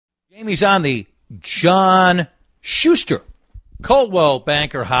Jamie's on the John Schuster Coldwell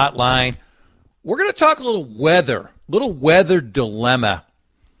Banker Hotline. We're going to talk a little weather dilemma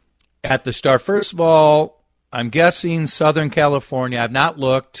at the start. First of all, I'm guessing Southern California. I've not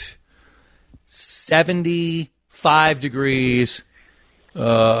looked. 75 degrees,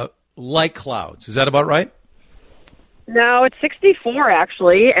 light clouds. Is that about right? No, it's 64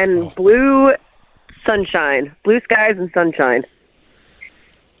 actually, and blue sunshine, blue skies and sunshine.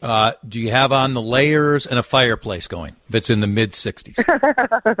 Do you have on the layers and a fireplace going? If it's in the mid 60s,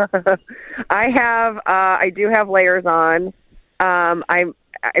 I do have layers on. I'm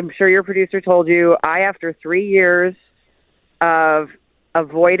sure your producer told you. After 3 years of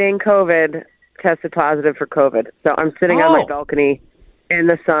avoiding COVID, tested positive for COVID. So I'm sitting on my balcony in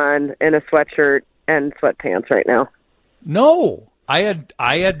the sun in a sweatshirt and sweatpants right now. No. I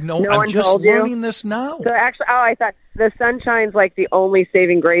had no. I'm just learning this now. So actually, I thought the sunshine's like the only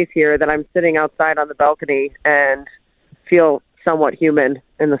saving grace here, that I'm sitting outside on the balcony and feel somewhat human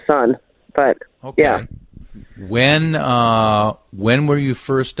in the sun. But yeah. When were you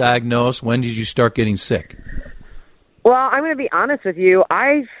first diagnosed? When did you start getting sick? Well, I'm going to be honest with you.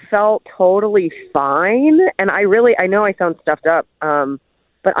 I felt totally fine, and I know I sound stuffed up,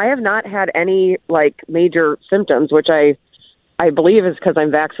 but I have not had any major symptoms, which I believe is because I'm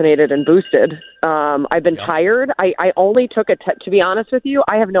vaccinated and boosted. I've been tired. I only took to be honest with you,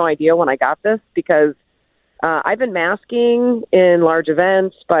 I have no idea when I got this, because I've been masking in large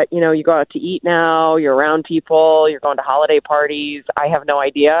events, but, you go out to eat now, you're around people, you're going to holiday parties. I have no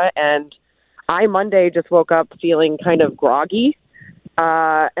idea. And I Monday just woke up feeling kind of groggy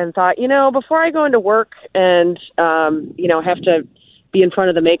and thought, before I go into work and, have to be in front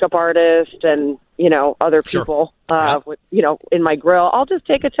of the makeup artist and, other people, in my grill, I'll just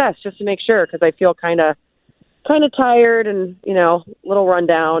take a test just to make sure, because I feel kind of tired and, a little run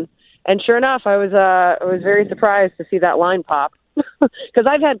down. And sure enough, I was very surprised to see that line pop, because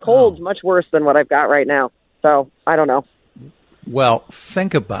I've had colds much worse than what I've got right now. So I don't know. Well,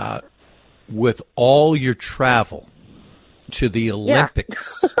 think about, with all your travel to the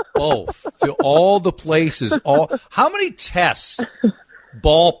Olympics, both to all the places, how many tests,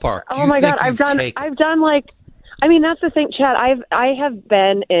 ballpark? Oh my God, I've done that's the thing, Chad. I have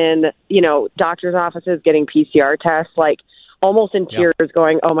been in doctors' offices getting PCR tests, almost in tears,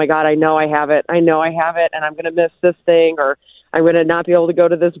 going, oh my God, I know I have it, and I'm going to miss this thing, or I'm going to not be able to go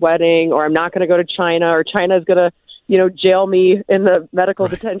to this wedding, or I'm not going to go to China, or China's going to jail me in the medical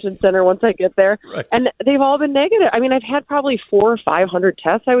detention center once I get there. Right. And they've all been negative. I mean, I've had probably 400 or 500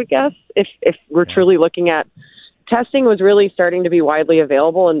 tests, I would guess, if we're truly looking at testing was really starting to be widely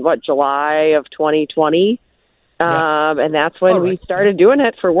available in July of 2020. And that's when we started doing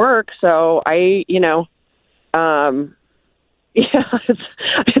it for work. So it's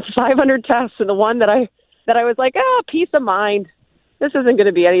 500 tests. And the one that I was like, peace of mind. This isn't going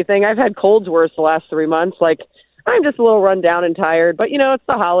to be anything. I've had colds worse the last 3 months. I'm just a little run down and tired, but it's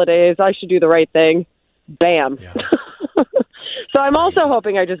the holidays. I should do the right thing. Bam. Yeah. So I'm also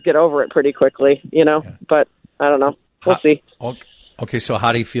hoping I just get over it pretty quickly, but I don't know. We'll see. Okay. So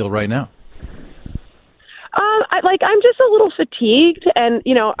how do you feel right now? I'm just a little fatigued, and,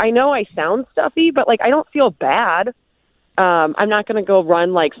 I know I sound stuffy, but I don't feel bad. I'm not going to go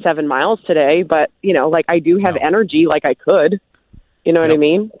run 7 miles today, but, I do have energy I could, what I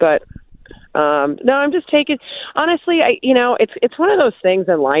mean? But no, I'm just taking, honestly, it's one of those things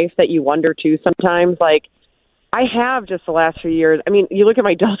in life that you wonder too sometimes. I have just the last few years. I mean, you look at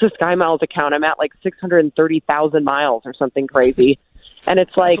my Delta Sky Miles account, I'm at 630,000 miles or something crazy. And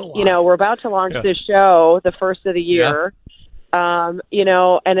it's we're about to launch this show the first of the year. And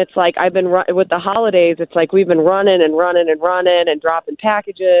it's I've been with the holidays. It's we've been running and dropping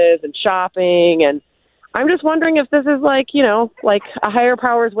packages and shopping. And I'm just wondering if this is a higher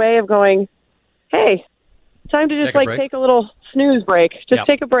power's way of going, hey, time to just take a little snooze break. Just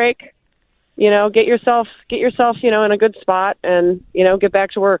take a break, get yourself, in a good spot and, get back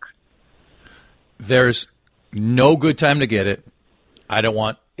to work. There's no good time to get it. I don't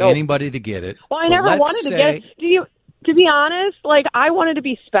want anybody to get it. Well, I never wanted to get it. To be honest, I wanted to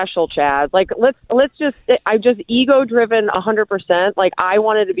be special, Chad. Let's just, I'm just ego driven 100%. I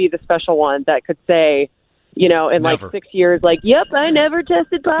wanted to be the special one that could say, in 6 years, yep, I never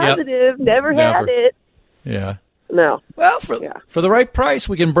tested positive, never had it. Yeah. No. Well, for the right price,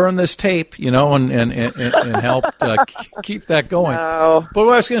 we can burn this tape, and help keep that going. No. But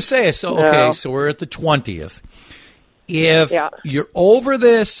what I was going to say is, so we're at the 20th. If you're over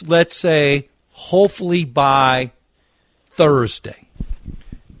this, let's say, hopefully by Thursday,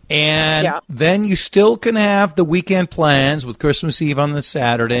 And then you still can have the weekend plans with Christmas Eve on the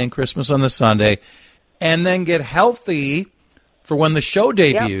Saturday and Christmas on the Sunday, and then get healthy for when the show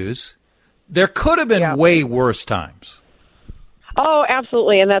debuts. There could have been way worse times. Oh,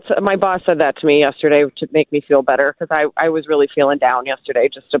 absolutely. And my boss said that to me yesterday to make me feel better, because I was really feeling down yesterday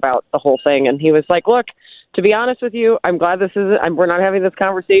just about the whole thing. And he was like, look, to be honest with you, I'm glad we're not having this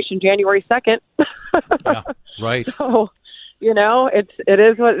conversation January 2nd. Yeah, right. So, it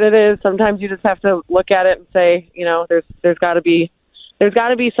is what it is. Sometimes you just have to look at it and say, there's got to be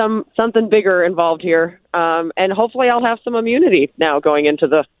something bigger involved here. And hopefully I'll have some immunity now going into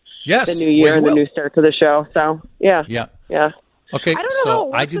the new year and the new start to the show. So, yeah. Okay, I don't know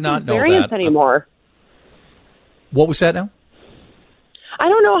so I did not know that anymore. What was that now? I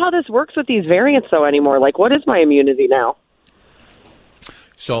don't know how this works with these variants, though, anymore. Like, what is my immunity now?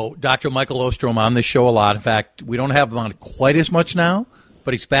 So Dr. Michael Ostrom on this show a lot. In fact, we don't have him on quite as much now,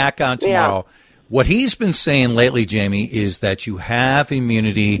 but he's back on tomorrow. Yeah. What he's been saying lately, Jamie, is that you have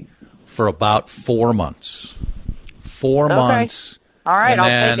immunity for about 4 months. 4 months. All right,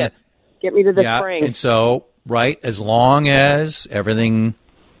 I'll take it. Get me to the spring. And so, as long as everything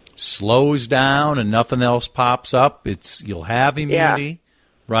slows down and nothing else pops up, you'll have immunity,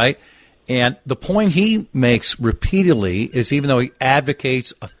 right? And the point he makes repeatedly is, even though he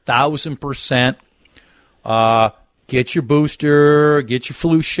advocates 1,000%, get your booster, get your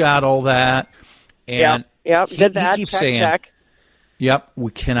flu shot, all that. And did that. He keeps check, saying, check.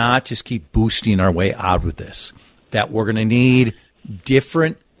 We cannot just keep boosting our way out of this. That we're going to need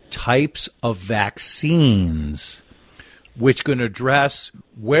different types of vaccines, which can address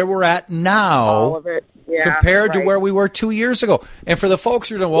where we're at now. All of it. Compared to where we were 2 years ago. And for the folks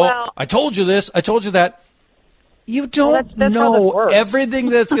who are going, I told you this, I told you that, you don't know everything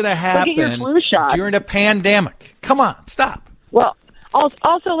that's going to happen during a pandemic. Come on, stop. Well,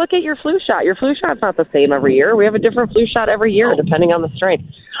 also look at your flu shot. Your flu shot's not the same every year. We have a different flu shot every year, depending on the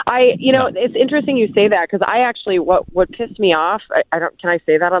strain. It's interesting you say that, because I actually, what pissed me off, can I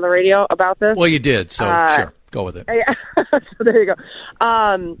say that on the radio about this? Well, you did, so sure, go with it. So there you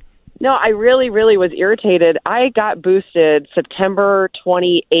go. No, I really, really was irritated. I got boosted September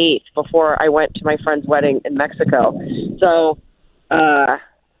 28th before I went to my friend's wedding in Mexico. So I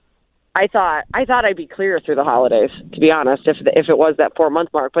thought I'd be clear through the holidays, to be honest, if it was that 4 month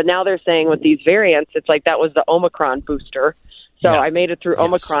mark. But now they're saying with these variants, it's like that was the Omicron booster. So I made it through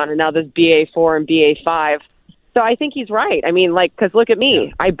Omicron, and now there's BA4 and BA5. So I think he's right. I mean, because look at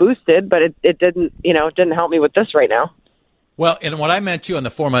me. I boosted, but it didn't, didn't help me with this right now. Well, and what I meant, too, on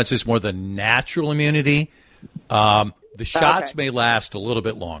the 4 months is more the natural immunity. The shots may last a little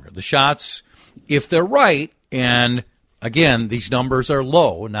bit longer. The shots, if they're right, and, again, these numbers are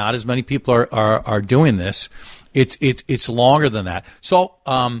low, not as many people are doing this, it's longer than that. So,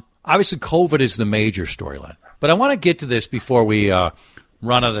 obviously, COVID is the major storyline. But I want to get to this before we run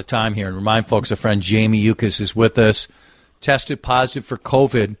out of time here and remind folks our friend Jamie Yuccas is with us, tested positive for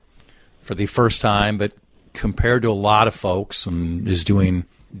COVID for the first time, but compared to a lot of folks, and is doing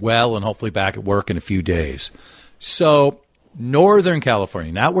well and hopefully back at work in a few days. So Northern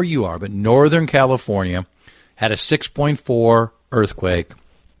California, not where you are, but Northern California had a 6.4 earthquake.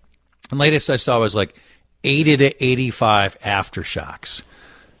 And latest I saw was like 80 to 85 aftershocks.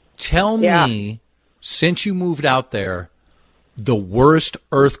 Tell me, since you moved out there, the worst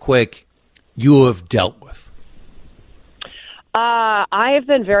earthquake you have dealt with. I have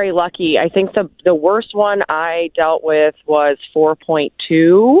been very lucky. I think the worst one I dealt with was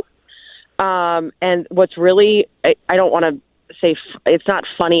 4.2. And what's really, I don't want to say, it's not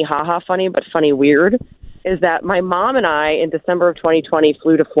funny, funny, but funny weird, is that my mom and I, in December of 2020,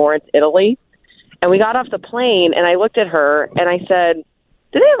 flew to Florence, Italy. And we got off the plane, and I looked at her, and I said,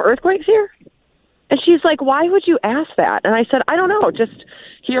 do they have earthquakes here? And she's like, why would you ask that? And I said, I don't know, just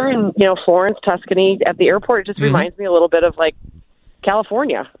here in, Florence, Tuscany, at the airport, it just reminds me a little bit of like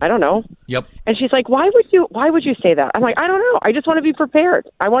California. I don't know. Yep. And she's like, why would you say that? I'm like, I don't know. I just want to be prepared.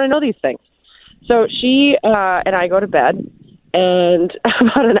 I want to know these things. So she and I go to bed, and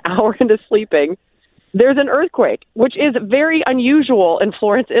about an hour into sleeping, there's an earthquake, which is very unusual in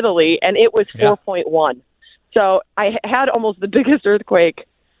Florence, Italy, and it was 4.1. So I had almost the biggest earthquake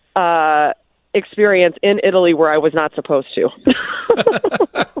experience in Italy where I was not supposed to.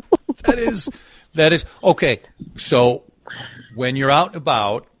 That is okay. So when you're out and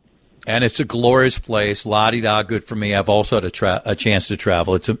about, and it's a glorious place, la-di-da, good for me. I've also had a chance to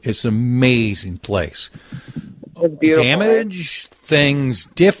travel. It's an amazing place. It's beautiful. Damage, things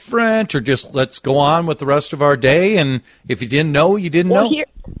different, or just let's go on with the rest of our day, and if you didn't know, you didn't know?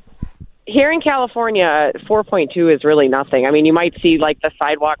 here in California, 4.2 is really nothing. I mean, you might see like the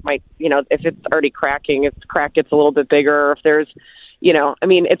sidewalk might, if it's already cracking, it's cracked, it's a little bit bigger. If there's, I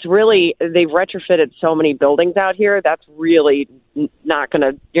mean, it's really, they've retrofitted so many buildings out here. That's really you're not going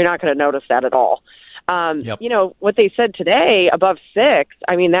to notice that at all. Yep. What they said today above 6,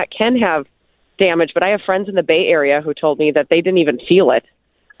 I mean, that can have damage, but I have friends in the Bay Area who told me that they didn't even feel it,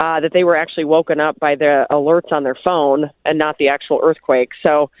 that they were actually woken up by the alerts on their phone and not the actual earthquake.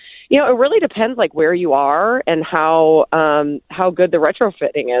 So, it really depends like where you are and how good the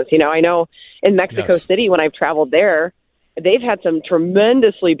retrofitting is. I know in Mexico City, when I've traveled there, they've had some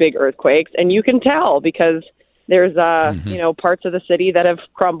tremendously big earthquakes, and you can tell because there's parts of the city that have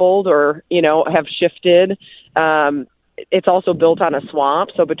crumbled or have shifted. It's also built on a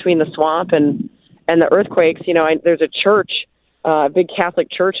swamp, so between the swamp and the earthquakes, there's a church, a big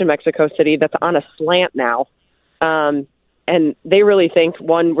Catholic church in Mexico City that's on a slant now. And they really think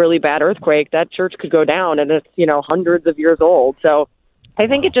one really bad earthquake, that church could go down, and it's, hundreds of years old. So I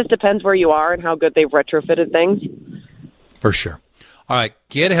think it just depends where you are and how good they've retrofitted things. For sure. All right,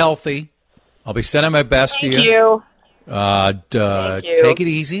 get healthy. I'll be sending my best to you. Thank you. Take it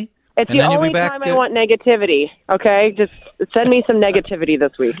easy. It's the only time I want negativity, okay? Just send me some negativity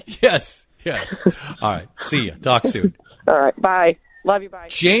this week. Yes. All right, see ya. Talk soon. All right, bye. Love you, bye.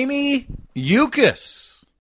 Jamie Yuccas.